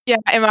Yeah,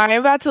 am I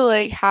about to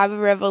like have a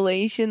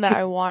revelation that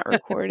I want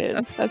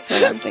recorded? That's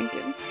what I'm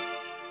thinking.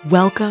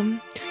 Welcome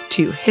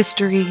to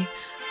History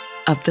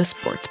of the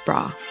Sports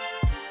Bra.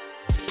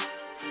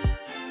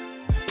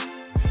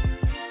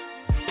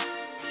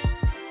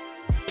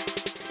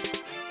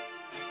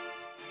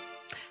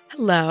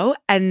 Hello,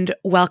 and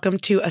welcome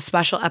to a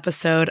special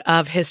episode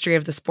of History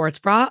of the Sports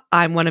Bra.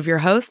 I'm one of your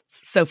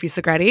hosts, Sophie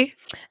Segretti.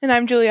 And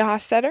I'm Julia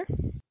Hostetter.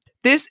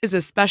 This is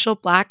a special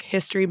Black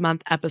History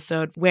Month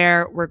episode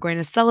where we're going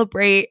to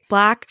celebrate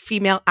Black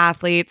female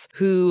athletes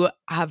who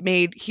have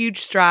made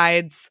huge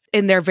strides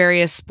in their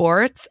various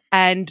sports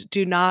and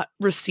do not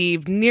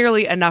receive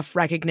nearly enough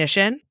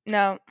recognition.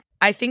 No.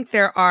 I think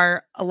there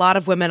are a lot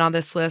of women on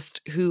this list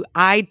who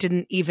I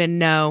didn't even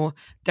know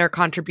their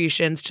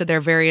contributions to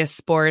their various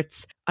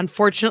sports.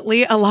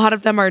 Unfortunately, a lot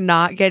of them are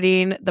not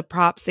getting the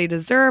props they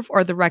deserve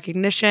or the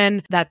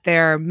recognition that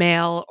their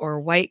male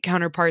or white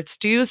counterparts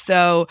do.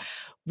 So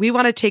we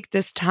want to take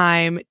this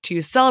time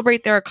to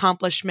celebrate their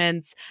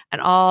accomplishments and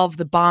all of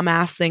the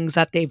bomb-ass things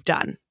that they've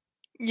done.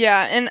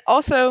 Yeah, and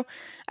also,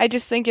 I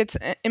just think it's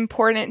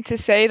important to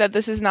say that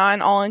this is not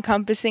an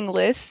all-encompassing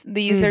list.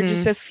 These are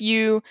just a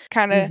few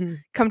kind of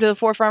come to the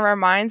forefront of our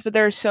minds, but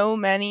there are so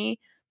many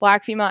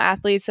Black female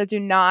athletes that do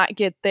not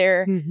get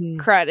their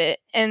credit.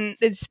 And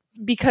it's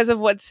because of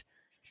what's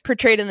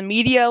portrayed in the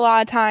media a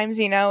lot of times,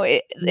 you know,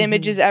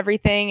 image is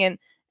everything, and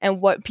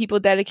what people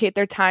dedicate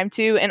their time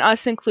to, and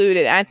us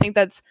included. And I think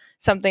that's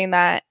something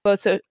that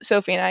both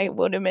Sophie and I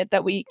would admit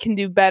that we can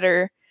do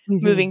better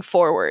moving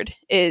forward,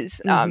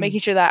 is making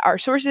sure that our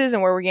sources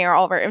and where we're getting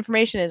all of our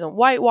information isn't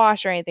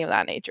whitewashed or anything of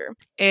that nature.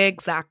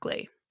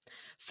 Exactly.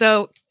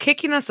 So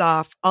kicking us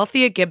off,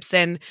 Althea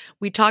Gibson,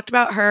 we talked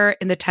about her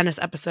in the tennis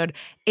episode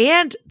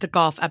and the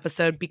golf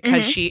episode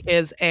because she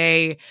is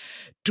a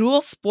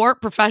dual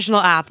sport professional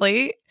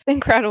athlete.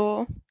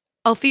 Incredible.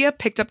 Althea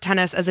picked up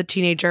tennis as a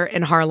teenager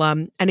in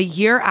Harlem, and a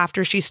year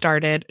after she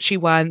started, she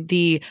won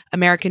the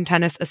American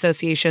Tennis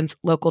Association's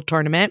local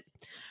tournament.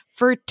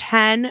 For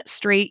 10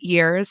 straight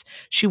years,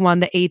 she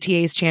won the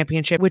ATA's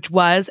championship, which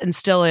was and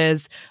still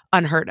is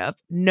unheard of.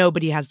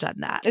 Nobody has done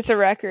that. It's a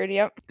record,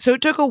 yep. So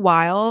it took a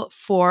while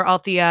for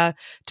Althea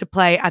to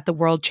play at the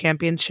world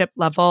championship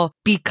level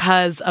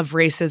because of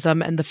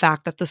racism and the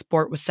fact that the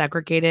sport was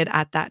segregated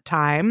at that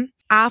time.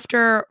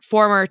 After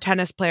former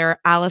tennis player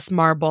Alice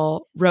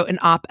Marble wrote an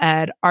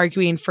op-ed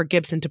arguing for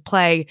Gibson to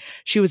play,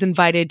 she was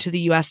invited to the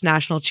U.S.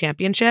 National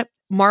Championship.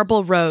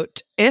 Marble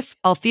wrote, "If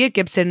Althea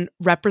Gibson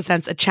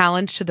represents a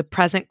challenge to the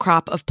present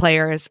crop of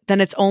players,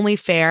 then it's only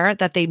fair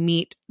that they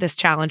meet this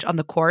challenge on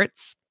the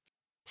courts."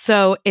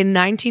 So in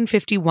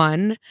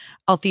 1951,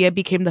 Althea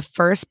became the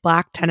first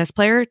Black tennis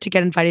player to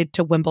get invited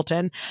to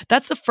Wimbledon.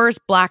 That's the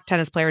first Black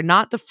tennis player,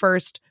 not the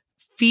first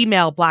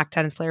female Black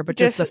tennis player, but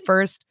just the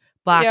first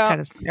Black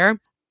tennis player.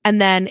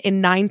 And then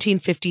in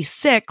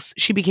 1956,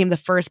 she became the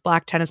first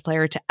Black tennis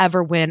player to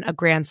ever win a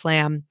Grand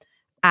Slam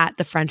at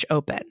the French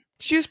Open.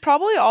 She was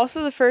probably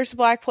also the first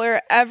Black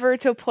player ever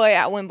to play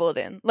at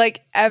Wimbledon.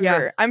 Like, ever.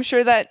 Yeah. I'm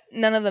sure that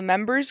none of the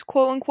members,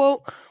 quote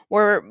unquote,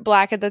 were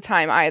Black at the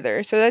time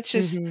either. So that's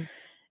just...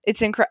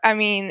 It's incredible. I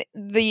mean,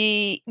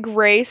 the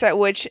grace at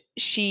which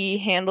she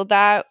handled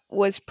that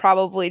was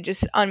probably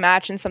just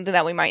unmatched and something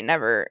that we might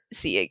never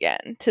see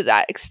again to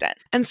that extent.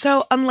 And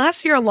so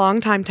unless you're a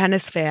longtime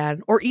tennis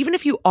fan, or even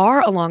if you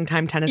are a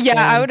longtime tennis fan.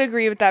 Yeah, I would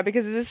agree with that,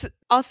 because this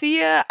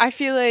Althea, I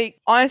feel like,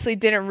 honestly,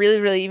 didn't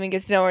really even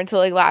get to know her until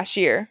like last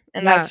year.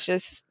 And that's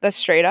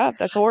straight up.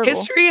 That's horrible.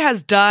 History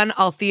has done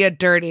Althea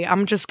dirty.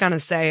 I'm just going to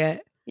say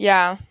it.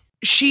 Yeah.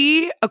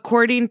 She,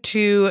 according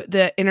to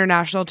the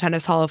International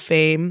Tennis Hall of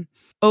Fame,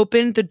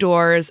 opened the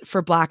doors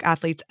for Black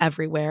athletes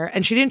everywhere.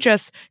 And she didn't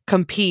just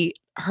compete.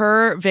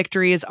 Her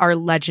victories are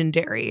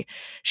legendary.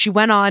 She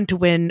went on to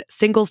win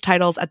singles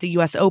titles at the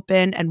US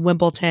Open and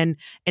Wimbledon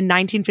in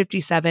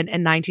 1957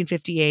 and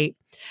 1958.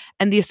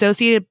 And the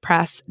Associated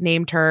Press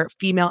named her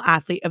Female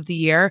Athlete of the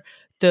Year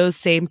those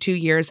same 2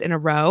 years in a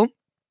row.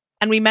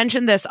 And we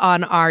mentioned this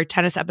on our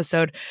tennis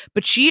episode,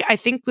 but she, I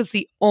think, was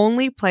the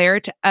only player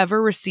to ever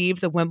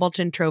receive the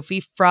Wimbledon trophy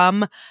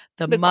from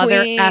the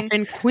mother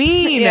effing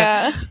queen.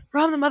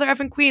 From the mother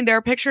effing queen. There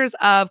are pictures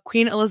of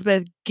Queen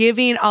Elizabeth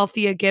giving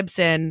Althea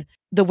Gibson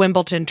the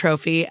Wimbledon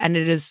trophy, and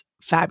it is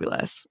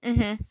fabulous.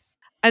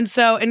 And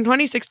so in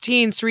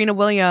 2016, Serena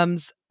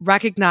Williams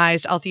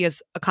recognized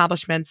Althea's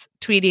accomplishments,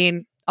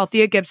 tweeting,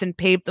 "Althea Gibson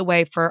paved the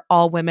way for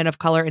all women of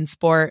color in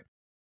sport."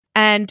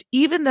 And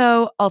even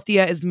though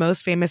Althea is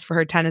most famous for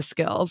her tennis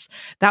skills,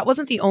 that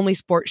wasn't the only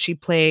sport she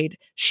played.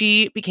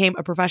 She became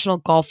a professional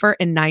golfer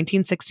in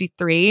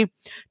 1963,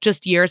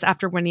 just years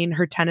after winning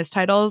her tennis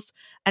titles.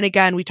 And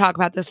again, we talk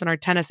about this in our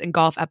tennis and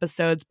golf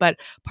episodes, but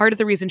part of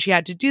the reason she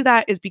had to do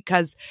that is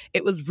because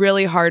it was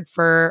really hard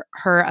for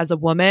her as a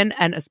woman,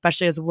 and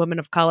especially as a woman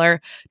of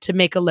color, to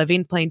make a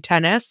living playing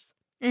tennis.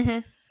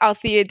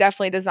 Althea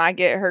definitely does not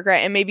get her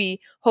credit, and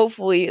maybe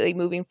hopefully like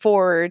moving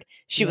forward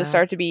she will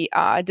start to be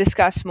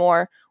discussed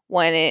more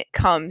when it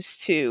comes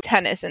to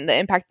tennis and the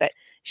impact that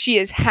she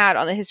has had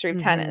on the history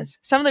of tennis.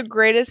 Some of the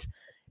greatest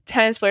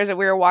tennis players that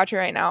we're watching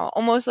right now,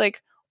 almost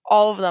like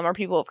all of them are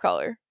people of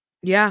color.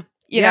 Yeah.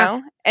 You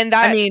know? And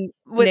that, I mean,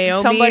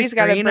 Naomi, somebody's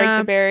got to break Serena.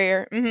 the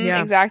barrier.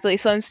 Exactly.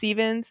 Sloane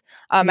Stephens,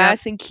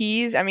 Madison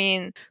Keys. I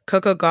mean,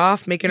 Coco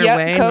Gauff making her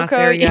way. Coco, not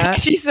there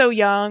yet. She's so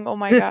young. Oh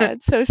my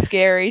God. So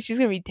scary. She's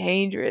going to be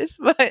dangerous.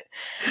 But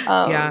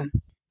yeah.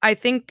 I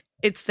think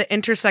it's the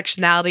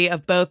intersectionality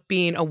of both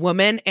being a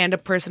woman and a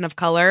person of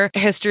color.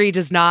 History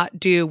does not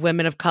do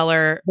women of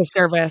color the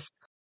service.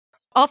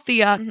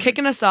 Althea,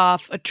 kicking us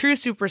off, a true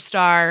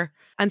superstar,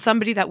 and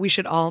somebody that we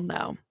should all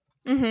know.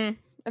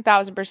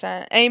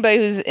 1,000%. Anybody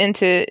who's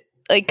into,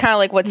 like, kind of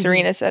like what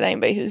Serena said,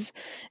 anybody who's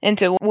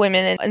into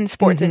women and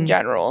sports in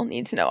general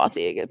needs to know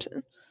Althea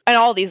Gibson. And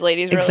all these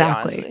ladies, really,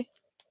 honestly.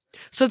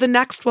 So the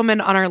next woman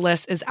on our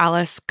list is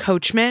Alice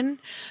Coachman.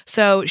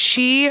 So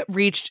she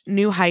reached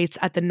new heights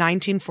at the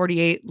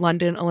 1948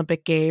 London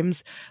Olympic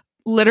Games,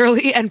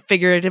 literally and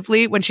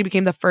figuratively, when she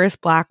became the first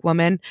Black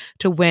woman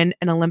to win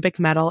an Olympic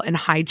medal in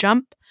high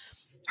jump.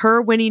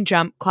 Her winning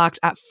jump clocked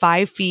at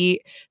 5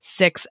 feet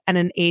 6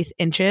 1/8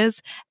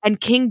 inches,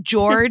 and King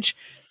George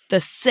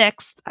VI,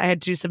 I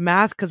had to do some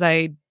math because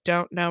I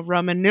don't know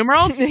Roman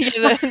numerals.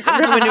 The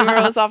Roman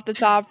numerals off the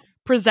top.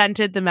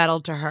 Presented the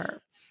medal to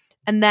her.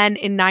 And then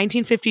in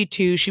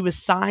 1952, she was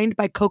signed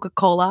by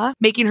Coca-Cola,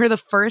 making her the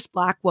first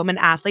Black woman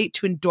athlete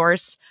to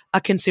endorse a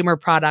consumer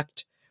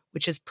product,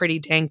 which is pretty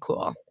dang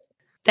cool.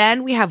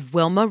 Then we have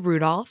Wilma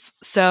Rudolph.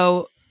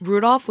 So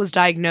Rudolph was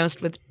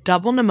diagnosed with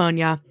double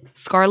pneumonia,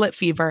 scarlet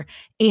fever,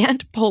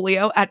 and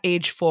polio at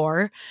age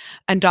 4.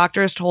 And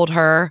doctors told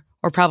her,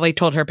 or probably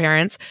told her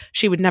parents,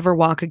 she would never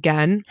walk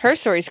again. Her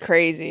story's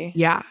crazy.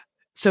 Yeah.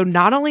 So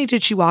not only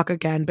did she walk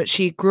again, but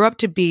she grew up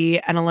to be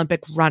an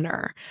Olympic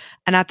runner.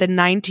 And at the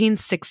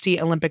 1960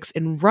 Olympics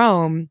in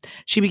Rome,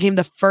 she became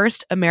the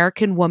first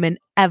American woman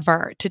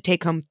ever to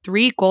take home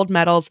 3 gold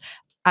medals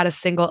at a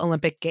single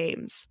Olympic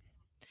Games.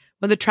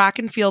 When the track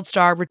and field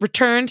star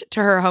returned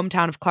to her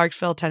hometown of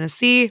Clarksville,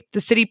 Tennessee,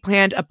 the city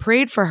planned a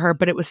parade for her,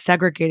 but it was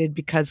segregated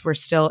because we're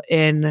still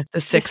in the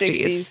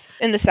 60s.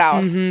 In the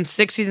South.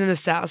 60s in the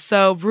South.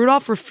 So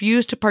Rudolph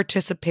refused to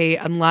participate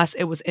unless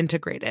it was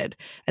integrated,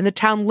 and the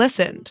town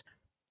listened.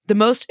 The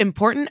most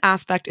important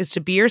aspect is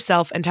to be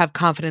yourself and to have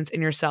confidence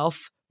in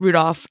yourself,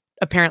 Rudolph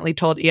apparently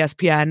told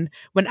ESPN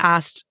when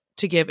asked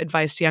to give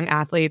advice to young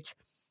athletes.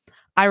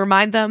 I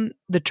remind them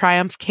the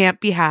triumph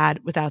can't be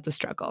had without the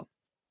struggle.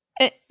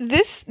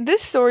 This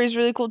story is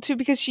really cool too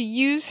because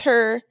she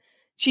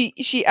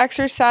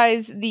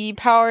exercised the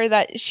power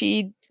that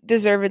she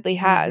deservedly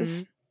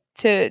has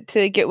to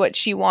get what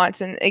she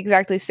wants and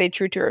exactly stay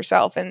true to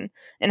herself and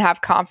have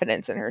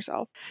confidence in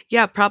herself.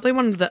 Yeah, probably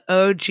one of the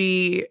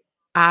OG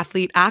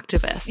athlete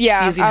activists.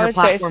 Yeah, using her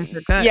platform for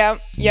good.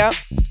 Yep.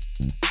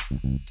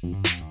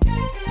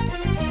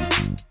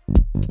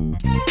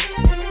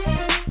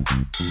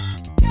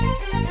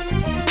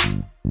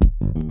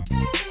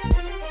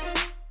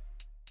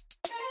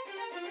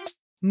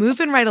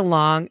 Moving right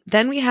along,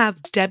 then we have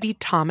Debbie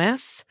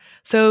Thomas.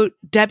 So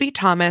Debbie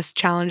Thomas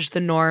challenged the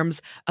norms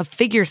of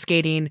figure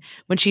skating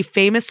when she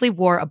famously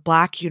wore a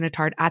black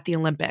unitard at the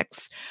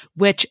Olympics,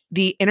 which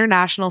the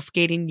International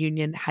Skating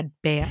Union had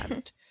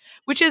banned,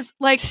 which is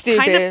like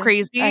stupid. Kind of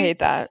crazy. I hate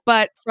that.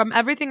 But from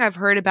everything I've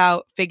heard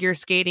about figure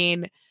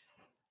skating,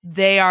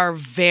 they are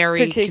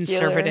very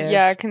conservative.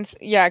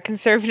 Yeah,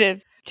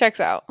 conservative.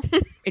 Checks out.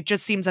 It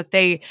just seems that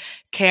they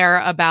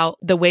care about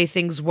the way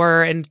things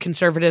were and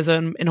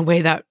conservatism in a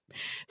way that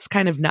is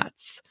kind of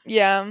nuts.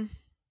 Yeah,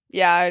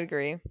 I'd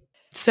agree.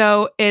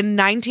 So in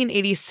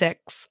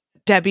 1986,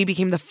 Debbie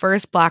became the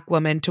first Black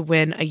woman to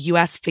win a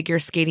U.S. figure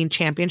skating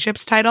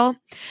championships title.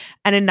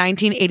 And in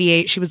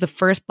 1988, she was the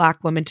first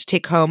Black woman to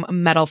take home a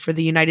medal for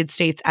the United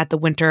States at the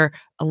Winter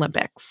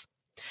Olympics.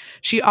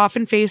 She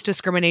often faced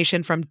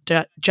discrimination from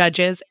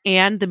judges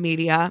and the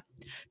media,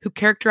 who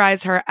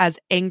characterize her as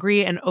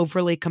angry and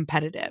overly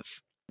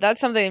competitive.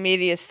 That's something the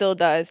media still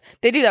does.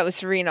 They do that with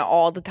Serena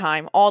all the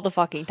time, all the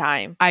fucking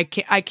time. I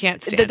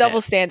can't stand the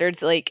double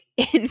standards, like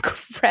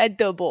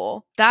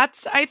incredible.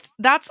 That's I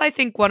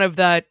think one of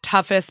the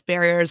toughest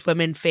barriers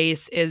women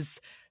face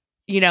is,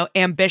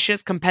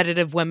 ambitious,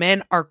 competitive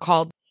women are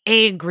called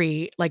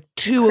angry, like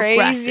too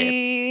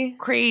aggressive,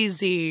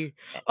 crazy.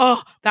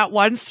 Oh, that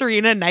one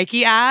Serena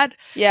Nike ad,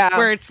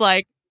 where it's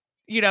like,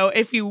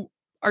 if you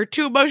are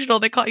too emotional,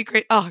 they call you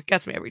crazy. Oh, it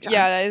gets me every time.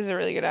 Yeah, that is a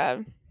really good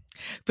ad.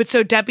 But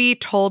so Debbie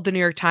told the New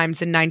York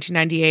Times in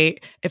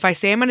 1998, if I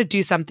say I'm going to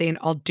do something,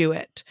 I'll do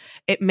it.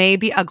 It may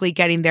be ugly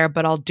getting there,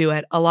 but I'll do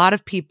it. A lot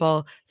of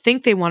people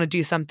think they want to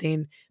do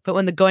something, but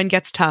when the going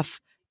gets tough,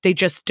 they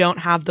just don't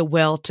have the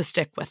will to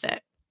stick with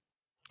it.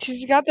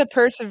 She's got the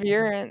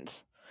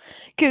perseverance.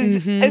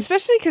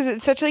 Especially because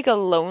it's such like a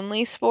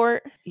lonely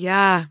sport.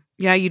 Yeah,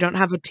 you don't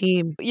have a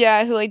team.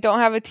 Yeah, who like don't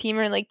have a team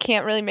or like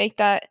can't really make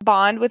that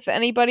bond with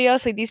anybody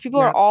else. Like these people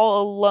are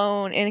all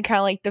alone and kind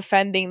of like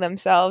defending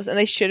themselves, and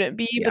they shouldn't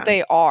be, but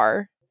they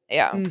are.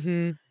 Yeah.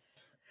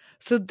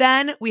 So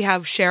then we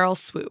have Sheryl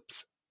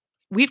Swoopes.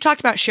 We've talked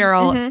about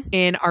Sheryl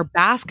in our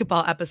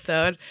basketball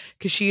episode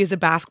because she is a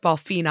basketball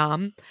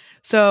phenom.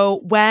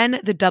 So when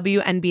the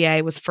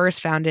WNBA was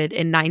first founded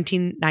in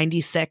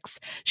 1996,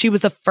 she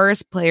was the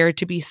first player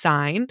to be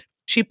signed.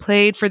 She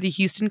played for the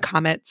Houston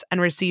Comets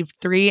and received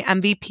 3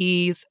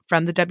 MVPs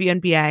from the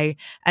WNBA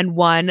and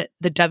won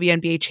the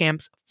WNBA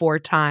champs 4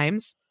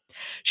 times.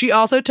 She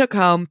also took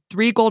home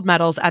 3 gold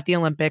medals at the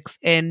Olympics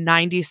in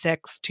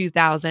 96,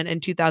 2000,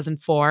 and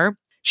 2004.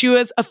 She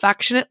was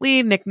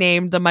affectionately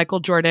nicknamed the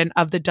Michael Jordan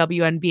of the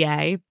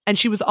WNBA, and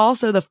she was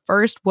also the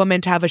first woman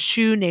to have a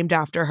shoe named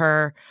after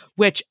her,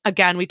 which,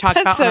 again, we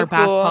talked about so on our cool.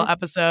 basketball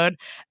episode,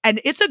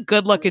 and it's a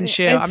good-looking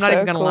shoe. I'm not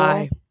even going to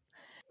lie.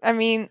 I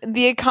mean,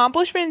 the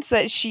accomplishments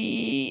that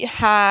she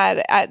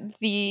had at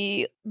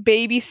the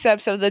baby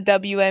steps of the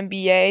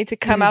WNBA to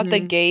come out the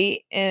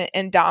gate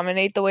and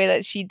dominate the way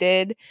that she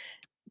did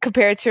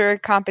compared to her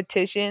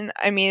competition,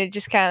 I mean, it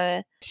just kind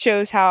of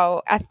shows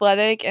how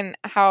athletic and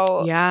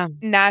how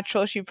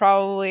natural she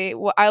probably...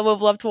 I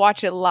would love to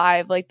watch it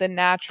live, like the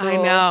natural... I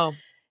know.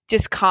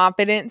 Just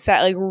confidence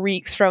that like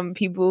reeks from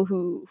people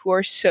who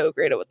are so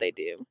great at what they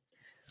do.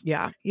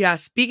 Yeah.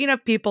 Speaking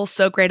of people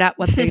so great at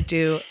what they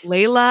do,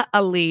 Laila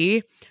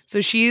Ali.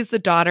 So she's the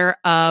daughter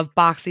of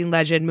boxing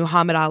legend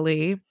Muhammad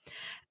Ali.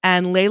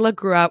 And Laila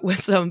grew up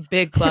with some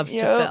big gloves to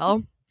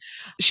fill.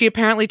 She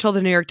apparently told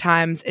the New York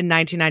Times in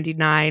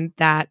 1999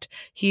 that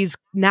he's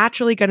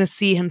naturally going to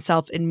see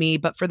himself in me,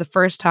 but for the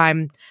first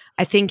time,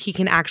 I think he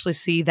can actually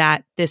see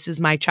that this is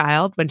my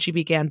child when she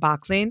began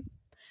boxing.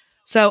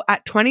 So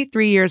at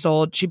 23 years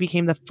old, she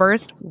became the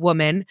first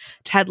woman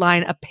to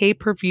headline a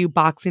pay-per-view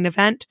boxing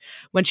event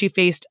when she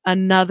faced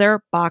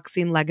another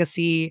boxing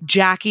legacy,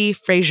 Jackie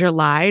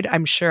Frazier-Lyde.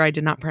 I'm sure I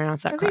did not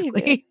pronounce that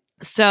correctly.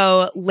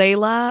 So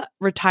Laila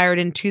retired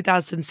in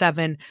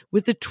 2007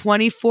 with a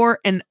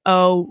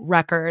 24-0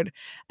 record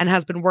and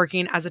has been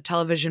working as a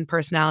television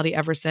personality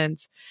ever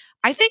since.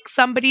 I think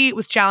somebody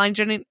was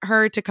challenging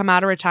her to come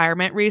out of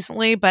retirement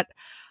recently, but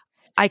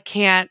I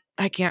can't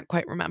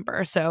quite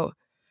remember. So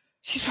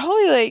she's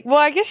probably like, well,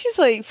 I guess she's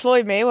like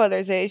Floyd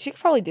Mayweather's age. She could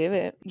probably do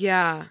it.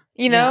 Yeah.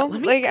 You know,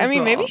 like, I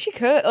mean, maybe she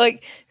could.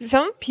 Like,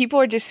 some people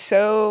are just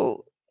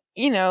so,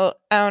 you know,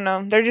 I don't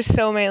know. They're just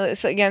so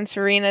meaningless. Again,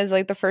 Serena is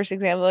like the first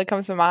example that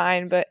comes to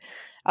mind. But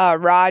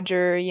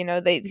Roger, you know,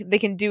 they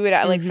can do it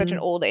at like such an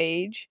old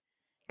age,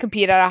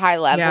 compete at a high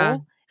level. Yeah.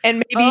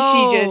 And maybe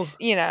she just,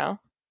 you know.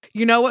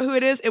 You know who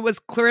it is? It was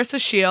Clarissa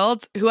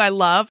Shields, who I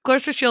love.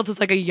 Clarissa Shields is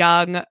like a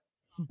young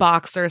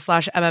boxer /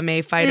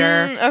 MMA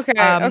fighter.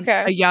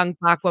 Okay. A young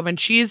Black woman.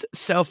 She's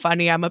so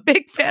funny. I'm a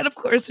big fan of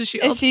Clarissa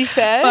Shields. And she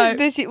said,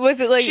 was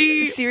it like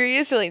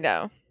serious? Really,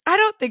 no. I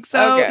don't think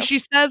so. Okay. She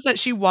says that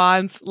she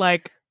wants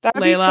like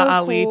Laila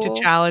Ali to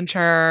challenge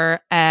her,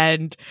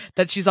 and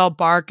that she's all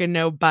bark and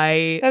no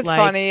bite. That's like,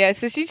 funny. Yeah,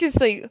 so she's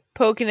just like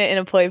poking it in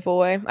a playful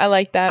way. I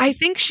like that. I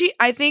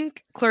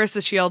think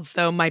Clarissa Shields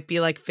though might be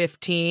like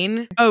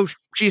 15. Oh,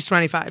 she's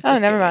 25. Oh,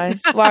 never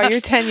mind. Wow, you're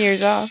 10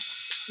 years off.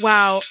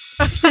 Wow.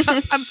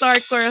 I'm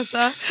sorry,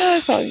 Clarissa. Oh,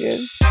 it's all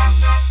good.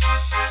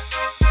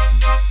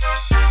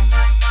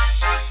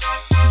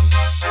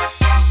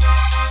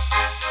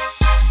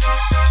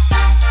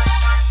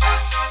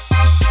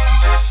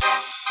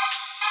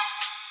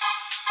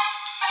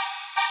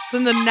 So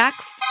the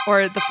next,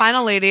 or the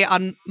final lady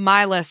on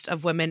my list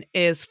of women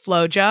is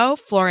FloJo,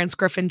 Florence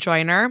Griffin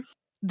Joyner.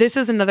 This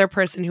is another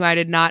person who I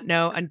did not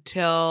know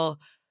until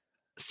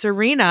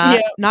Serena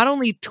not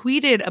only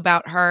tweeted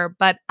about her,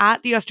 but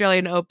at the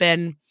Australian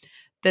Open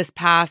this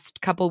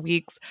past couple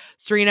weeks,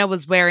 Serena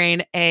was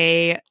wearing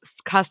a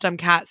custom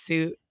cat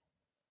suit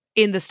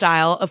in the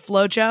style of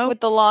FloJo. With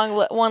the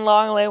one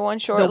long leg, one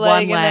short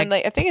leg, and then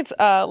like I think it's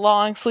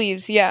long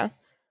sleeves. Yeah.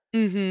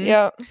 Mm-hmm.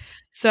 Yep.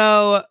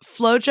 So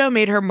FloJo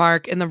made her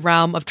mark in the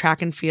realm of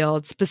track and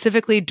field,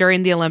 specifically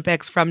during the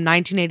Olympics from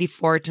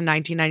 1984 to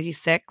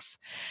 1996.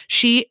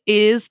 She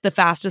is the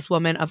fastest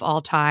woman of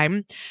all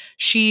time.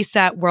 She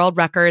set world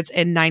records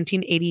in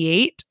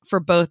 1988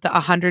 for both the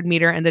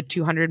 100-meter and the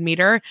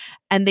 200-meter,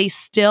 and they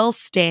still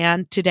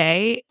stand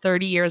today,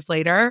 30 years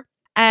later.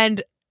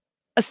 And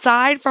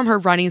aside from her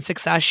running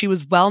success, she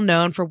was well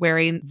known for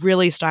wearing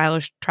really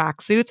stylish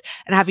tracksuits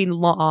and having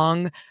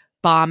long,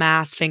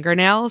 bomb-ass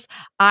fingernails.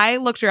 I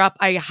looked her up.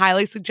 I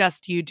highly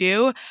suggest you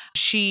do.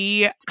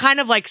 She,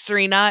 kind of like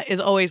Serena, is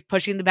always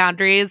pushing the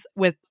boundaries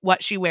with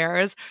what she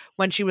wears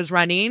when she was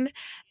running.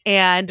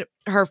 And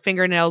her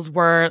fingernails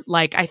were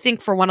like, I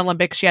think for one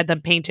Olympics, she had them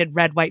painted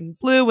red, white, and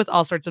blue with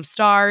all sorts of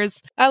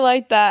stars. I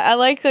like that. I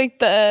like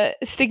the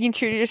sticking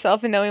true to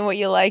yourself and knowing what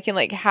you like, and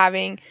like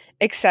having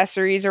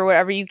accessories or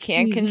whatever you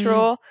can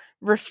control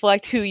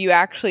reflect who you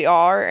actually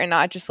are, and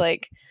not just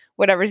like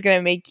whatever's going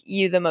to make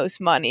you the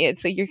most money.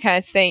 It's like you're kind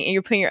of staying and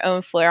you're putting your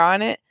own flair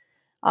on it.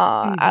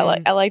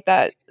 I like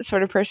that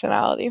sort of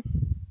personality.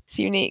 It's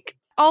unique.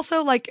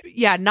 Also, like,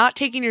 yeah, not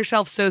taking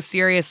yourself so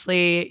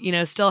seriously, you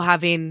know, still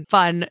having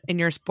fun in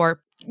your sport.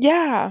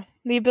 Yeah,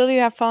 the ability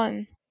to have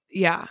fun.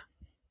 Yeah.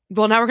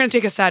 Well, now we're going to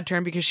take a sad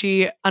turn because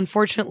she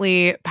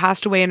unfortunately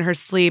passed away in her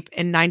sleep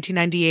in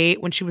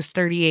 1998 when she was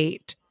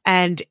 38.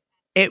 And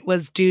it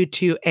was due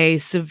to a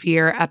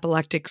severe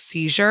epileptic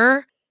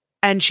seizure.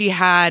 and she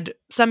had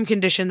some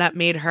condition that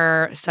made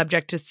her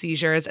subject to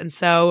seizures. And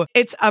so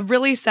it's a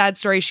really sad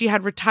story. She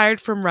had retired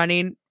from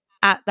running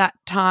at that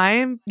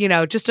time,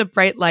 just a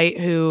bright light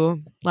who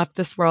left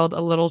this world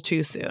a little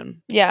too soon.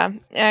 Yeah,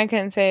 and I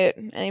couldn't say it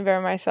any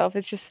better myself.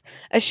 It's just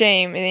a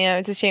shame.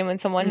 It's a shame when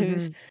someone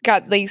who's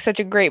got like such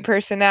a great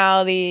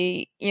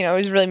personality,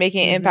 is really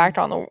making an impact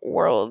on the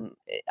world,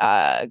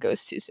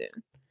 goes too soon.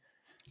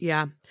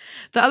 Yeah.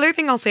 The other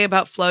thing I'll say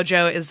about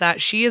FloJo is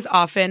that she is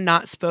often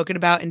not spoken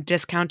about and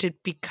discounted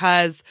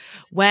because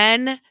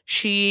when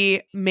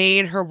she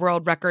made her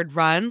world record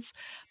runs,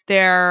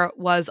 there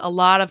was a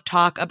lot of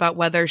talk about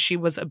whether she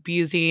was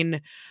abusing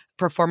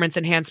performance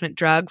enhancement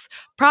drugs,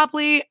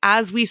 probably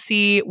as we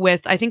see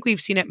with, I think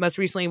we've seen it most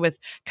recently with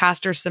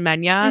Caster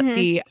Semenya,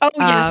 the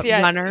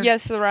runner.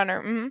 Yes, the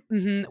runner.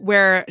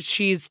 Where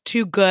she's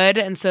too good,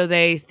 and so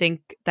they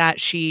think that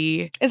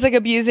she is like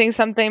abusing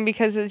something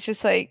because it's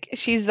just like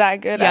she's that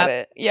good at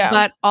it. Yeah.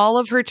 But all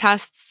of her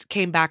tests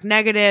came back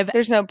negative.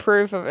 There's no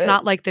proof of it. It's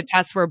not like the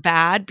tests were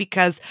bad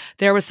because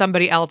there was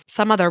somebody else,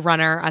 some other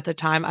runner at the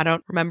time, I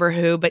don't remember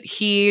who, but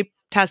he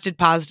tested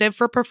positive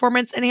for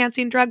performance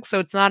enhancing drugs. So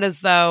it's not as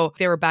though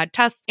they were bad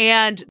tests.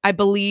 And I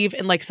believe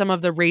in like some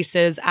of the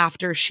races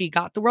after she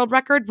got the world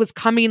record was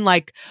coming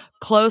like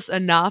close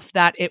enough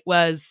that it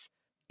was,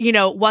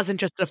 wasn't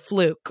just a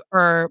fluke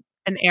or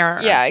an error.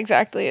 Yeah,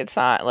 exactly. It's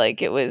not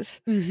like it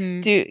was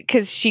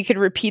because she could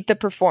repeat the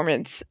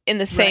performance in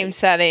the same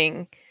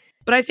setting.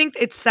 But I think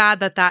it's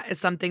sad that is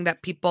something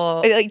that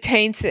people it like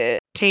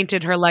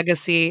tainted her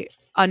legacy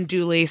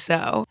unduly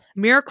so.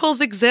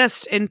 Miracles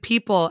exist in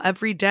people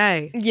every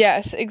day.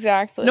 Yes,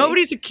 exactly.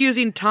 Nobody's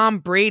accusing Tom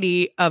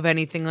Brady of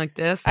anything like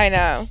this. I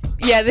know.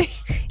 Yeah,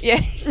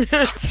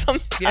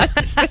 sometimes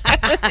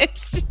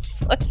it's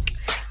just like,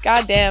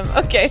 goddamn.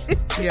 Okay,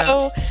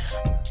 so.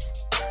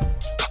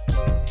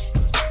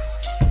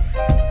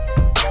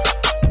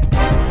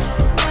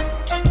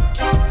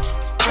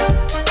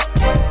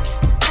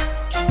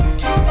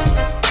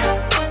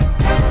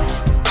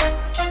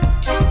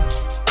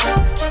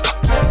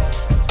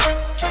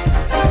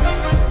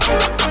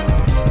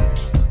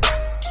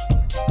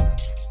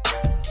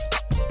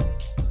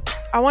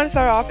 I want to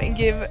start off and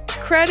give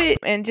credit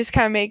and just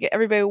kind of make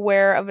everybody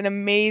aware of an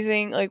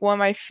amazing, like one of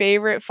my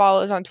favorite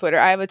follows on Twitter.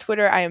 I have a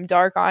Twitter. I am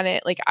dark on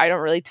it. Like I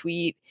don't really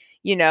tweet.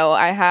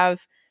 I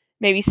have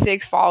maybe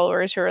 6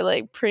 followers who are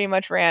like pretty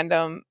much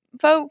random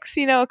folks.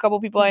 A couple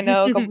people I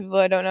know, a couple people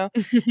I don't know.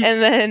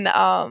 And then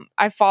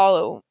I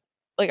follow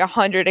like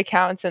 100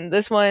 accounts. And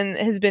this one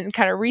has been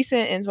kind of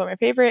recent and it's one of my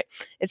favorite.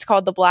 It's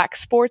called The Black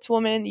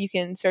Sportswoman. You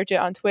can search it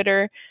on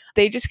Twitter.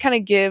 They just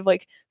kind of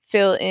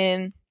fill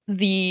in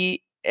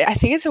I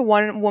think it's a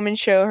one-woman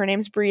show. Her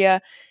name's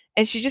Bria,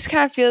 and she just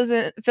kind of fills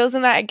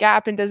in that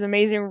gap and does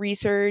amazing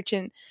research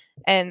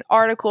and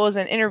articles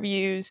and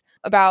interviews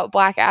about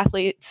Black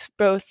athletes,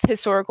 both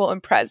historical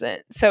and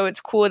present. So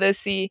it's cool to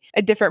see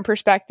a different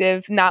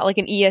perspective, not like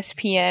an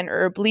ESPN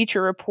or a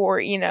Bleacher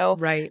Report.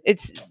 Right?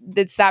 It's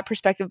that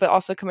perspective, but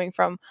also coming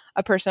from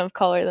a person of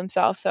color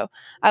themselves. So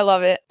I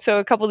love it. So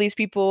a couple of these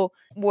people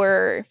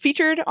were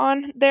featured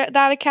on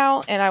that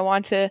account, and I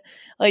want to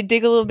like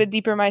dig a little bit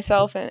deeper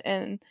myself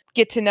and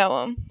get to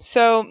know them.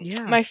 So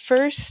my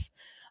first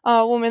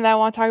woman that I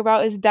want to talk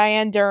about is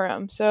Diane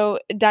Durham. So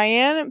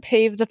Diane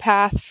paved the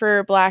path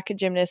for Black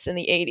gymnasts in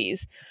the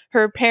 80s.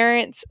 Her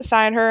parents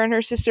signed her and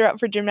her sister up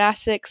for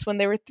gymnastics when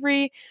they were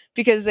 3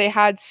 because they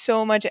had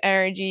so much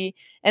energy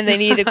and they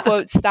needed to,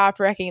 quote, stop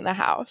wrecking the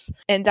house.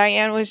 And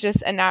Diane was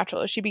just a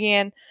natural. She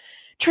began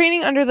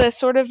training under the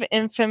sort of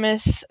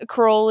infamous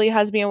Karolyi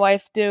husband and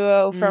wife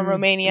duo from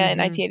Romania in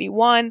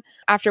 1981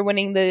 after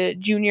winning the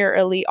junior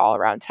elite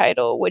all-around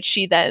title, which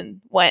she then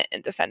went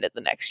and defended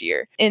the next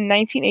year. In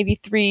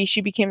 1983,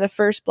 she became the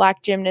first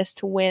Black gymnast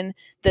to win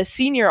the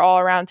senior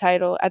all-around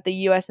title at the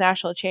U.S.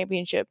 National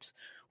Championships,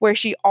 where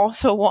she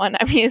also won.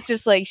 I mean, it's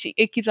just like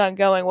it keeps on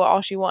going with all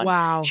she won.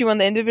 Wow. She won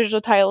the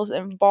individual titles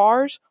in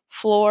bars,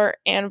 floor,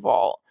 and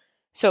vault.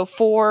 So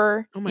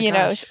 4,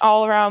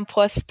 all around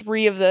plus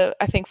 3 of the,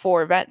 I think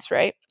 4 events,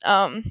 right?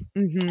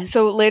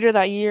 So later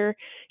that year,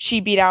 she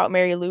beat out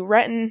Mary Lou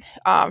Retton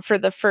for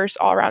the first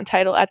all-around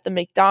title at the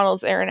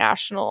McDonald's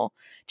International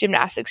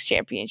Gymnastics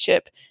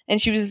Championship.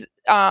 And she was,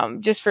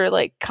 just for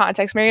like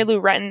context, Mary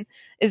Lou Retton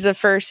is the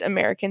first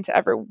American to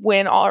ever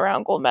win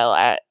all-around gold medal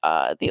at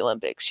the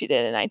Olympics. She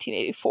did in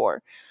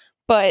 1984.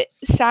 But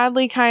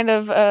sadly, kind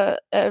of a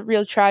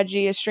real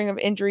tragedy, a string of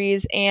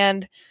injuries,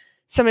 and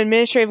some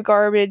administrative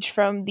garbage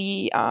from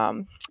the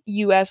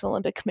U.S.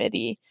 Olympic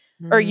Committee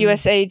or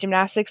USA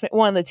Gymnastics,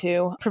 one of the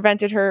two,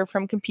 prevented her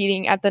from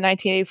competing at the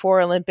 1984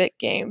 Olympic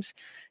Games.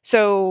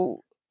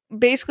 So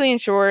basically, in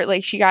short,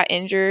 like she got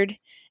injured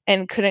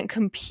and couldn't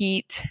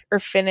compete or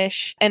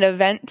finish an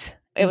event.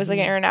 It was like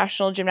an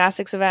international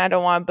gymnastics event. I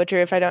don't want to butcher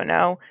it if I don't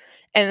know.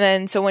 And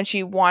then so when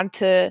she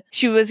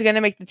was going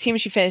to make the team,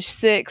 she finished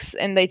 6th,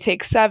 and they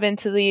take 7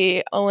 to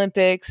the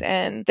Olympics,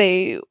 and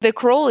the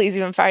Karolyis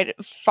even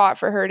fought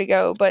for her to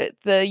go, but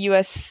the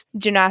U.S.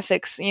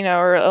 gymnastics,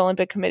 or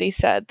Olympic committee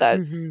said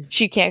that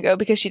she can't go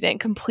because she didn't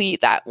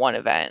complete that one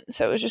event.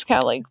 So it was just kind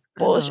of like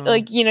bullshit.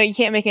 Like, you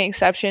can't make an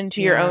exception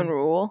to your own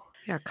rule.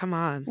 Yeah, come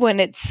on. When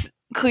it's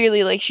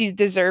clearly like she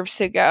deserves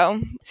to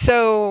go.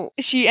 So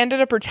she ended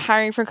up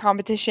retiring from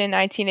competition in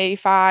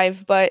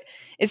 1985, but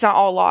it's not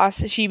all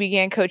lost. She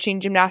began coaching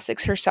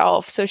gymnastics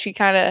herself, so she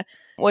kind of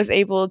was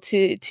able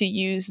to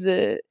use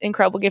the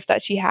incredible gift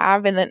that she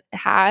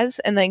was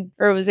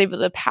able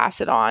to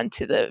pass it on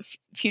to the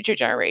future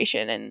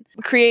generation and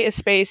create a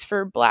space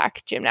for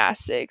Black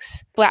gymnasts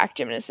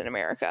in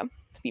America,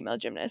 female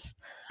gymnasts.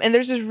 And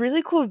there's this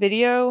really cool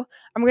video.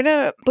 I'm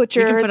gonna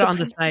butcher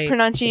the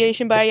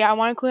pronunciation, but I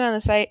want to include it on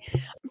the site.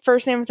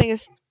 First name I think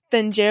is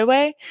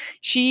Thanjewe.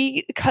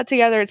 She cut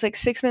together, it's like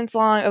 6 minutes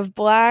long, of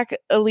Black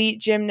elite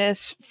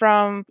gymnasts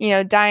from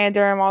Diane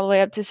Durham all the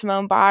way up to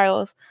Simone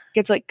Biles.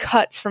 Gets like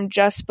cuts from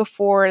just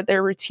before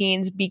their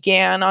routines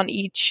began on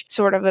each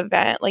sort of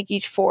event, like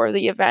each 4 of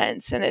the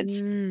events, and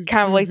it's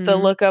kind of like the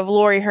look of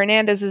Laurie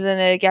Hernandez is in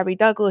it, Gabby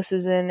Douglas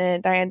is in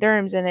it, Diane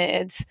Durham's in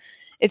it.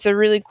 It's a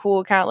really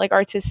cool kind of like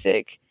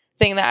artistic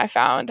thing that I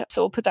found.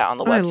 So we'll put that on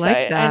the website. I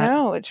like that. I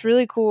know, it's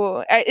really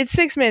cool. It's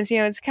 6 minutes,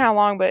 it's kind of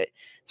long, but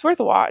it's worth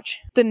a watch.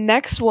 The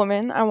next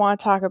woman I want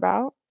to talk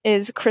about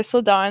is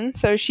Crystal Dunn.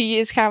 So she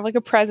is kind of like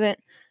a present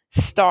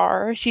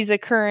star. She's a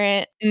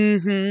current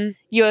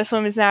U.S.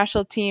 Women's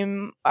National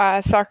Team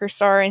soccer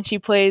star, and she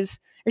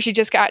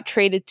just got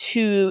traded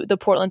to the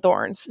Portland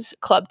Thorns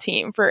club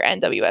team for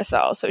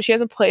NWSL. So she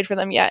hasn't played for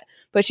them yet,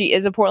 but she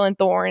is a Portland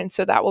Thorn.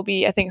 So that will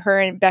be, I think her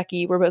and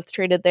Becky were both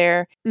traded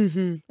there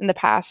in the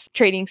past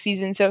trading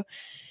season. So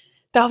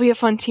that'll be a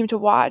fun team to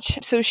watch.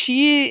 So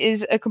she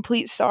is a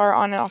complete star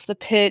on and off the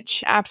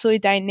pitch, absolutely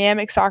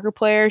dynamic soccer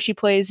player. She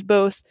plays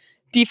both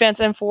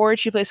defense and forward.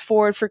 She plays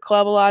forward for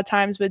club a lot of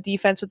times, but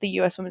defense with the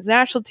U.S. Women's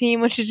National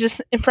Team, which is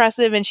just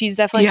impressive. And she's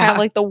definitely kind of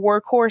like the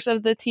workhorse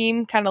of the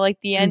team, kind of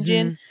like the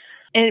engine.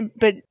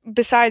 But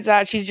besides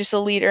that, she's just a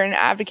leader and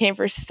advocating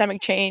for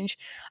systemic change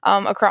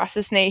across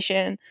this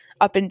nation,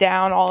 up and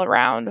down, all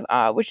around,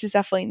 which is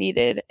definitely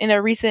needed. In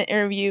a recent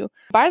interview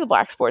by the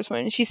Black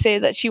Sportswoman, she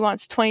said that she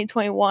wants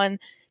 2021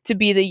 to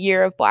be the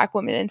year of Black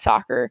women in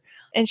soccer,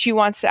 and she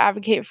wants to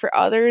advocate for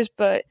others,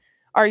 but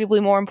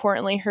arguably more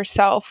importantly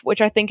herself,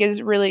 which I think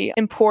is really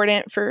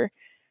important for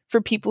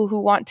people who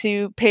want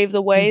to pave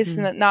the ways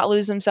and not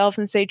lose themselves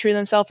and stay true to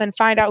themselves and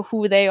find out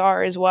who they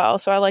are as well.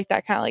 So I like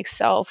that kind of like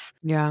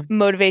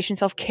motivation,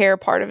 self-care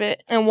part of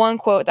it. And one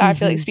quote that I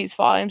feel like speaks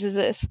volumes is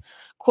this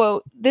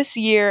quote: "This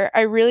year,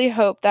 I really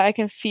hope that I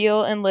can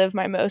feel and live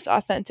my most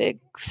authentic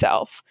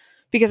self,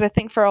 because I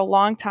think for a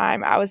long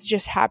time I was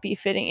just happy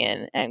fitting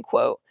in," end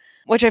quote,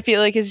 which I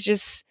feel like is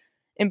just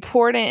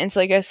important. It's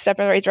like a step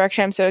in the right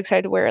direction. I'm so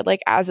excited where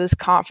like as this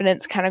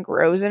confidence kind of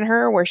grows in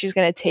her, where she's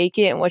going to take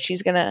it and what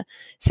she's going to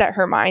set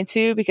her mind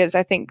to, because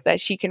I think that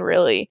she can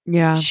really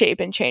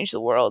shape and change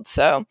the world.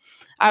 So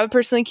I would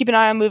personally keep an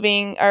eye on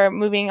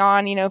moving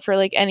on, for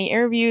like any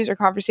interviews or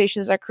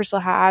conversations that Crystal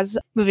has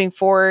moving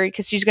forward,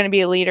 because she's going to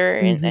be a leader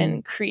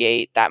and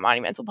create that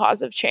monumental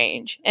positive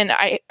change. And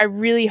I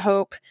really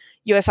hope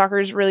U.S. soccer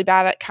is really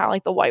bad at kind of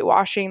like the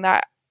whitewashing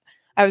that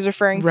I was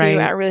referring to.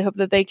 I really hope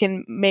that they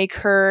can make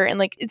her, and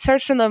like it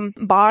starts from the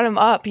bottom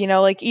up,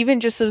 like even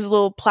just those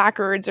little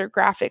placards or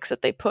graphics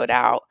that they put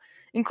out,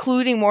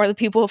 including more of the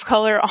people of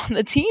color on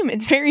the team.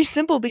 It's very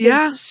simple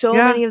because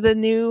many of the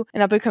new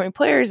and up and coming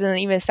players and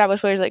even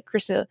established players like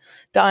Crystal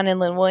Dunn and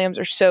Lynn Williams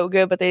are so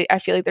good, but I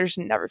feel like they're just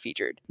never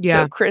featured.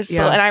 So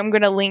Crystal, and I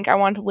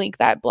want to link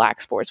that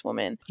Black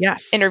Sportswoman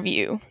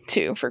interview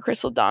too for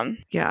Crystal Dunn.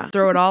 Yeah.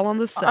 Throw it all on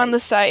the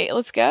site.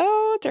 Let's go.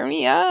 Turn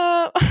me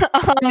up.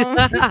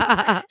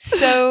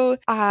 So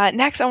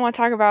next I want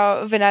to talk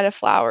about Vonetta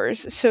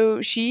Flowers.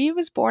 So she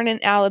was born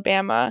in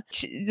Alabama.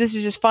 This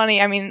is just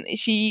funny. I mean,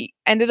 she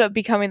ended up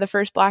becoming the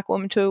first Black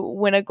woman to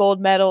win a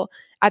gold medal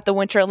at the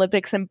Winter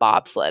Olympics in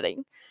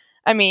bobsledding.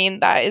 I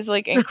mean, that is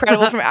like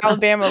incredible from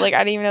Alabama. Like I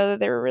didn't even know that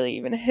there were really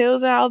even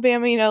hills in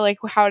Alabama, like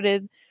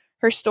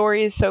her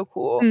story is so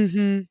cool.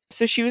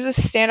 So she was a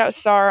standout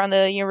star on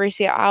the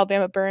University of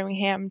Alabama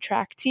Birmingham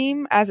track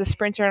team as a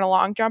sprinter and a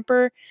long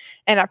jumper.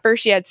 And at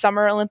first she had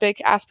Summer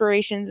Olympic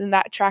aspirations in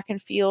that track and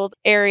field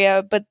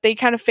area, but they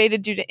kind of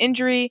faded due to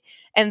injury.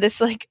 And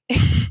this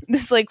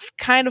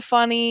kind of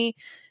funny,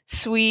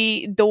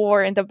 sweet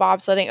door into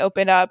bobsledding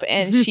opened up,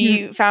 and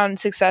she found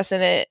success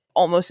in it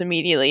almost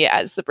immediately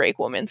as the brake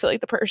woman. So like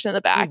the person in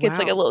the back, it's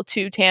like a little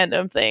 2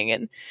 tandem thing,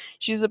 and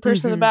she's the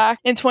person in the back.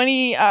 In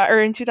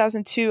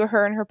 2002,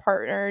 her and her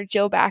partner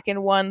Jill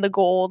Bakken won the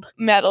gold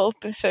medal.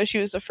 So she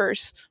was the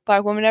first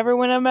Black woman to ever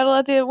win a medal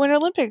at the Winter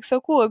Olympics.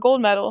 So cool, a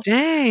gold medal.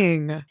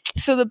 Dang.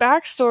 So the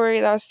backstory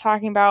that I was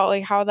talking about,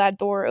 like how that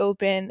door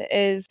opened,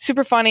 is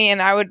super funny,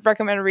 and I would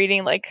recommend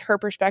reading like her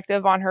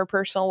perspective on her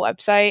personal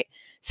website.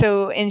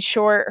 So in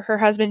short, her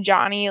husband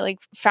Johnny like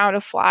found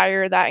a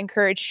flyer that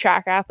encouraged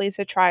track athletes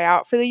to try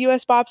out for the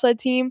US bobsled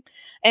team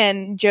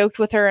and joked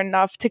with her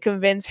enough to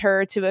convince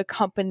her to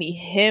accompany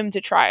him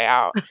to try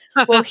out.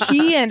 Well,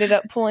 he ended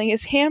up pulling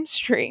his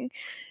hamstring.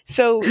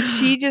 So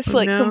she just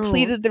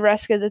completed the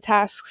rest of the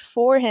tasks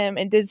for him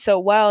and did so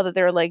well that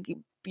they were like,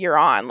 you're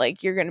on,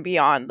 like you're going to be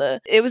on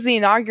it was the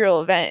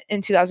inaugural event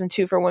in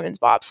 2002 for women's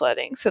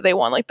bobsledding. So they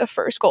won like the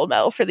first gold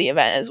medal for the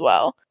event as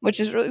well, which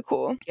is really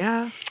cool.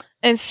 Yeah.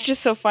 And it's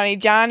just so funny.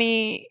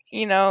 Johnny,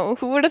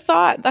 who would have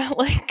thought that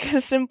like a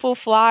simple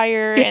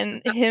flyer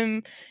and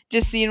him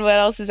just seeing what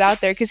else is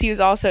out there, because he was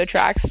also a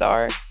track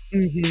star,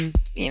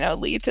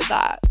 lead to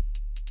that.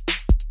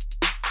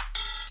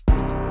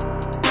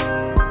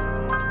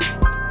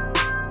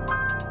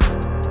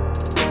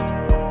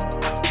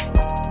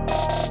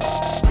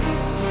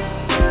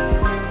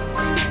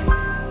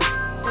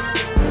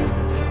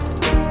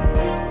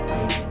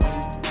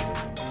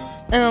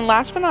 And then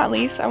last but not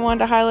least, I wanted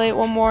to highlight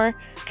one more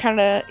kind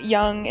of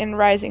young and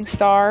rising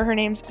star. Her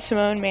name's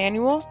Simone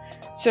Manuel.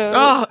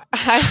 So,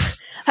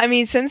 I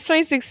mean, since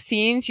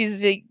 2016,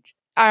 she's like,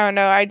 I don't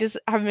know, I just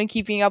haven't been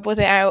keeping up with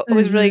it. I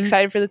was really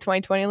excited for the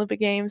 2020 Olympic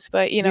Games,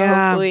 but,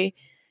 hopefully,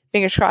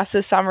 fingers crossed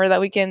this summer that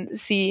we can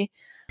see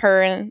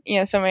her and,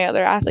 so many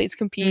other athletes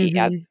compete.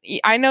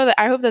 I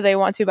hope that they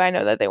want to, but I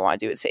know that they want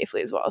to do it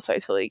safely as well. So I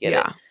totally get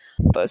it.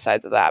 Both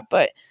sides of that.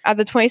 But at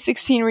the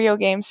 2016 Rio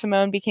Games,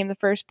 Simone became the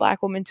first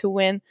Black woman to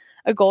win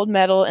a gold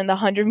medal in the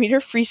 100-meter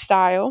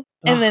freestyle.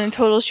 And then in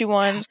total, she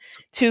won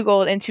 2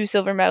 gold and 2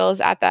 silver medals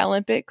at the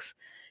Olympics.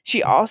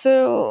 She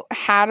also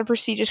had a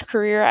prestigious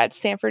career at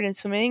Stanford in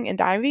swimming and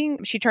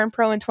diving. She turned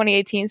pro in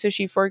 2018, so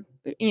she forewent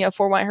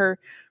her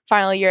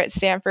final year at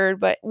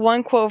Stanford. But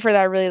one quote for that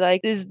I really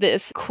like is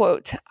this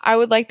quote: "I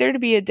would like there to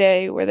be a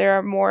day where there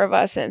are more of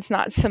us and it's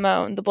not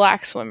Simone, the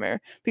Black swimmer,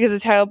 because the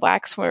title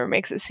Black swimmer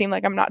makes it seem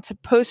like I'm not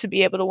supposed to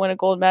be able to win a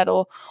gold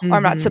medal or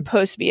I'm not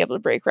supposed to be able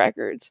to break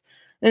records."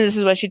 And this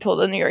is what she told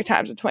the New York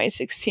Times in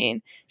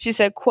 2016. She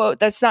said, quote,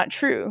 "That's not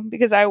true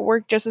because I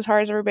work just as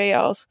hard as everybody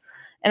else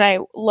and I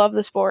love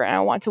the sport and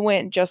I want to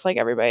win just like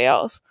everybody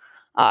else."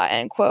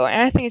 End quote.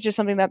 And I think it's just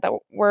something that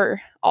we're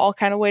all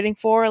kind of waiting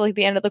for, like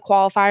the end of the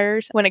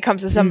qualifiers when it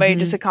comes to somebody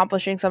just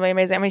accomplishing something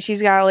amazing. I mean,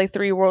 she's got like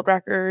 3 world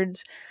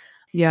records.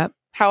 Yep.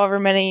 However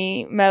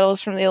many medals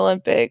from the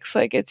Olympics.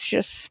 Like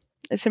it's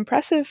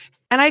impressive.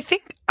 And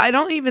I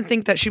don't even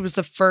think that she was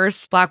the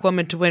first Black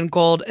woman to win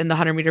gold in the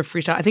 100-meter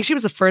freestyle. I think she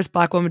was the first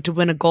Black woman to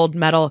win a gold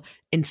medal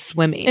in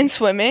swimming. In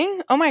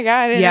swimming? Oh my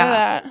God, I didn't know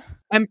that.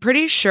 I'm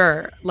pretty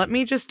sure. Let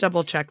me just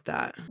double check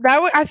that.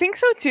 I think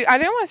so too. I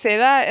didn't want to say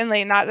that and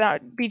like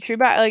not be true,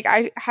 but like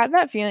I had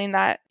that feeling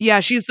that.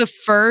 Yeah, she's the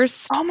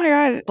first. Oh my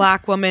God,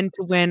 Black woman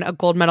to win a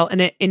gold medal in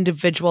an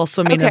individual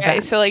swimming event. Okay,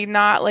 so like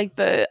not like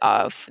the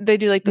they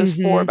do like those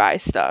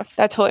 4x stuff.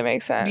 That totally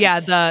makes sense. Yeah,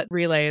 the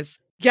relays.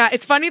 Yeah,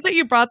 it's funny that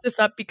you brought this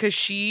up because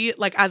she,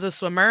 like, as a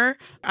swimmer,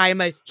 I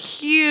am a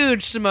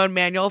huge Simone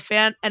Manuel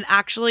fan. And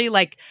actually,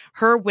 like,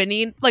 her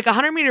winning, like,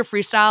 100-meter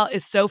freestyle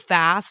is so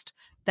fast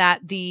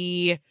that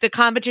the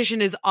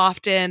competition is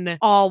often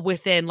all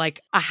within,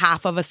 like, a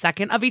half of a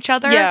second of each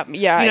other. Yeah,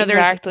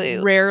 exactly.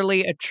 There's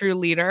rarely a true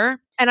leader.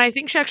 And I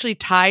think she actually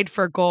tied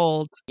for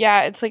gold.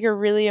 Yeah, it's like a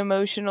really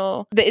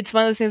emotional. It's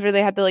one of those things where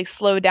they had to like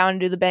slow down and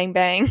do the bang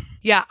bang.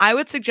 Yeah, I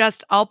would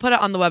suggest I'll put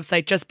it on the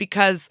website just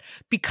because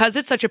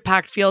it's such a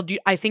packed field.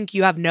 I think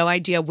you have no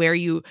idea where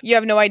you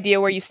have no idea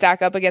where you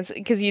stack up against,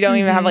 because you don't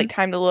even have like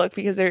time to look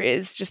because there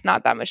is just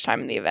not that much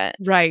time in the event.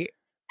 Right.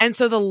 And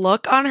so the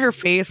look on her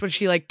face when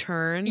she like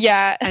turns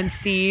and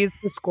sees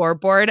the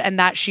scoreboard and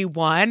that she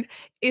won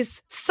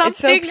is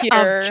something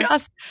of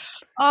just,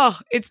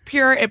 it's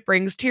pure. It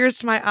brings tears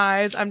to my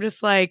eyes. I'm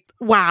just like,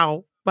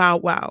 wow.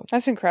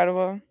 That's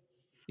incredible.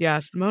 Yeah,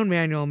 Simone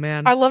Manuel,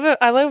 man. I love it.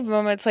 I love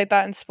moments like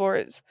that in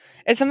sports.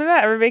 It's something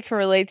that everybody can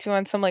relate to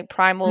on some like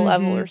primal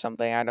level or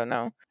something. I don't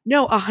know.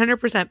 No,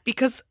 100%.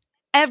 Because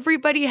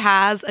everybody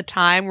has a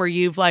time where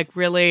you've like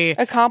really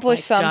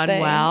accomplished something,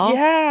 done well.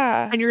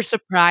 Yeah. And you're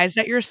surprised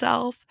at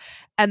yourself.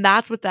 And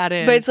that's what that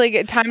is. But it's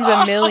like times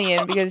a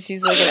million because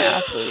she's like an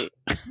athlete.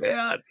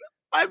 Man,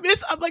 I'm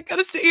like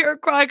gonna sit here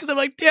and cry because I'm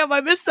like, damn,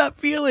 I miss that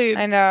feeling.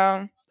 I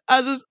know.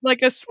 As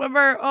a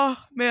swimmer, oh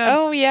man.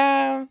 Oh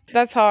yeah,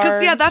 that's hard.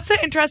 Because that's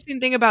the interesting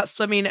thing about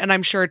swimming, and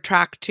I'm sure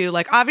track too.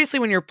 Like obviously,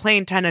 when you're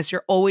playing tennis,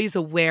 you're always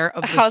aware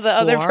of how the score,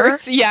 other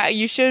person. Yeah,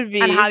 you should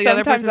be. And how the Sometimes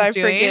other person's I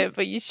doing. forget,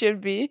 but you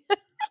should be.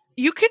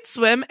 You can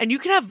swim, and you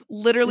can have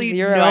literally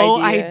no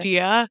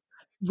idea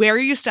where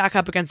you stack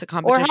up against the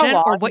competition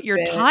or what your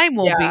time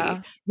will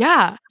be.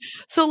 Yeah.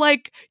 So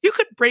like you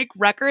could break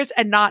records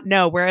and not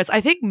know. Whereas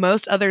I think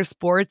most other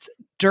sports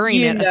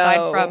during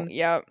aside from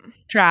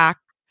track,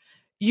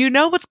 you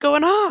know what's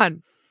going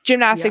on.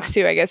 Gymnastics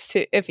too, I guess,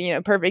 too, if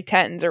perfect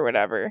tens or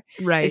whatever.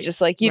 Right. It's just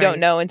like you don't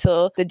know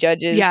until the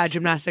judges. Yeah,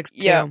 gymnastics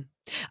too. Yeah.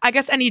 I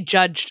guess any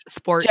judged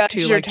sport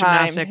too, like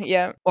gymnastics.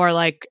 Yeah. Or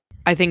like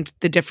I think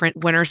the different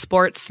winter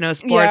sports, snow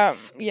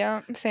sports.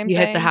 Yeah, same you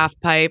thing. hit the half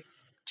pipe,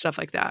 stuff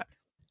like that.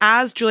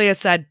 as Julia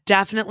said,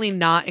 definitely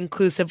not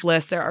inclusive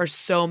list. There are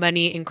so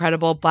many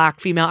incredible Black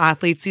female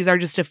athletes. These are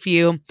just a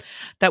few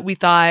that we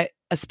thought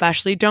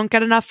especially don't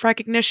get enough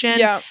recognition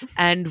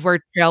and were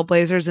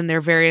trailblazers in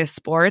their various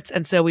sports.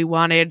 And so we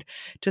wanted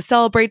to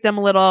celebrate them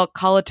a little,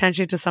 call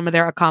attention to some of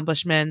their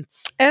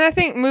accomplishments. And I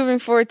think moving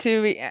forward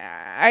too,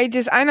 I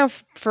know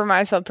for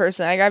myself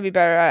personally, I gotta be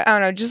better at, I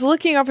don't know, just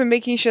looking up and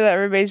making sure that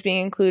everybody's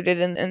being included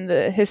in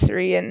the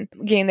history and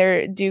getting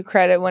their due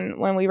credit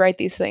when we write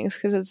these things,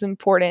 because it's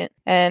important.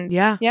 And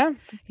yeah. And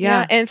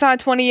it's not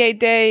a 28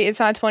 day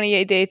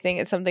thing.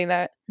 It's something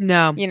that,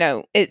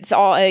 it's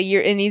all a year.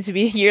 It needs to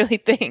be a yearly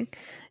thing.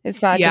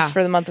 It's not just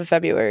for the month of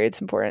February.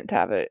 It's important to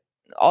have it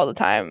all the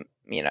time,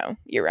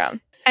 year round.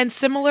 And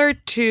similar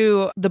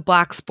to the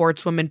Black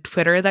Sportswoman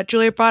Twitter that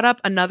Julia brought up,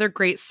 another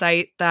great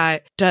site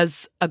that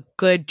does a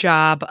good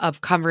job of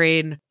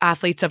covering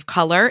athletes of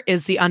color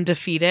is The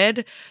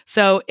Undefeated.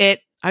 So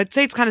I'd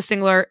say it's kind of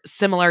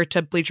similar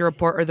to Bleacher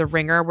Report or The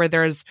Ringer, where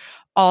there's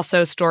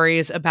also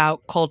stories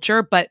about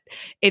culture, but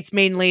it's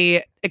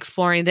mainly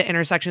exploring the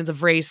intersections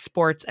of race,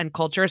 sports, and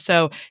culture.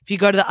 So if you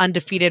go to the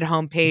Undefeated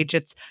homepage,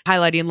 it's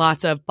highlighting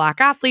lots of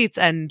Black athletes,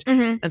 and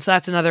so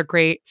that's another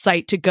great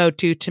site to go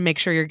to make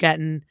sure you're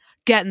getting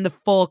the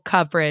full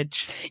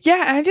coverage.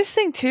 Yeah, I just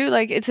think too,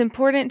 like, it's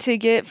important to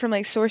get from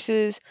like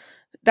sources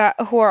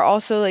who are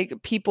also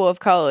like people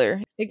of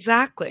color.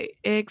 Exactly.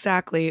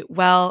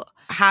 Well,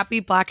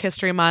 happy Black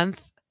History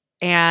Month.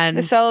 And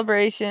the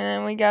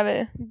celebration, we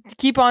gotta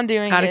keep on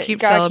doing it. Gotta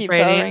keep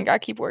celebrating. Gotta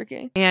keep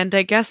working. And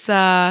I guess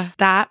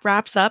that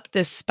wraps up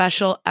this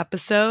special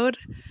episode.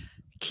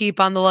 Keep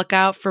on the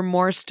lookout for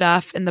more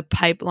stuff in the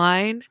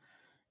pipeline.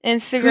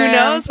 Instagram. Who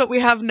knows what we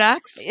have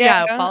next?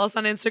 Yeah, follow us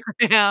on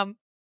Instagram.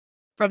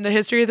 From the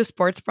History of the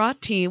Sports Bra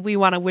team, we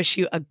want to wish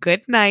you a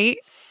good night.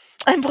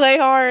 And play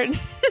hard.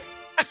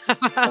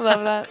 I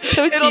love that.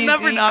 So cheesy. It'll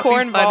never not be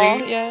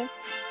funny. Yeah.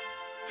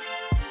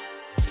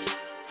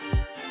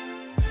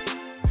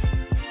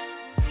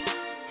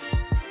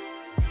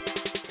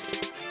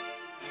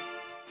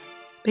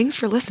 Thanks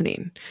for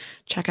listening.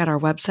 Check out our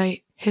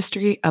website,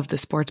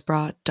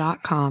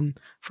 historyofthesportsbra.com,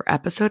 for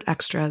episode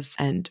extras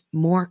and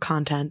more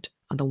content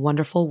on the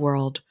wonderful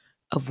world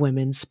of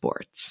women's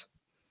sports.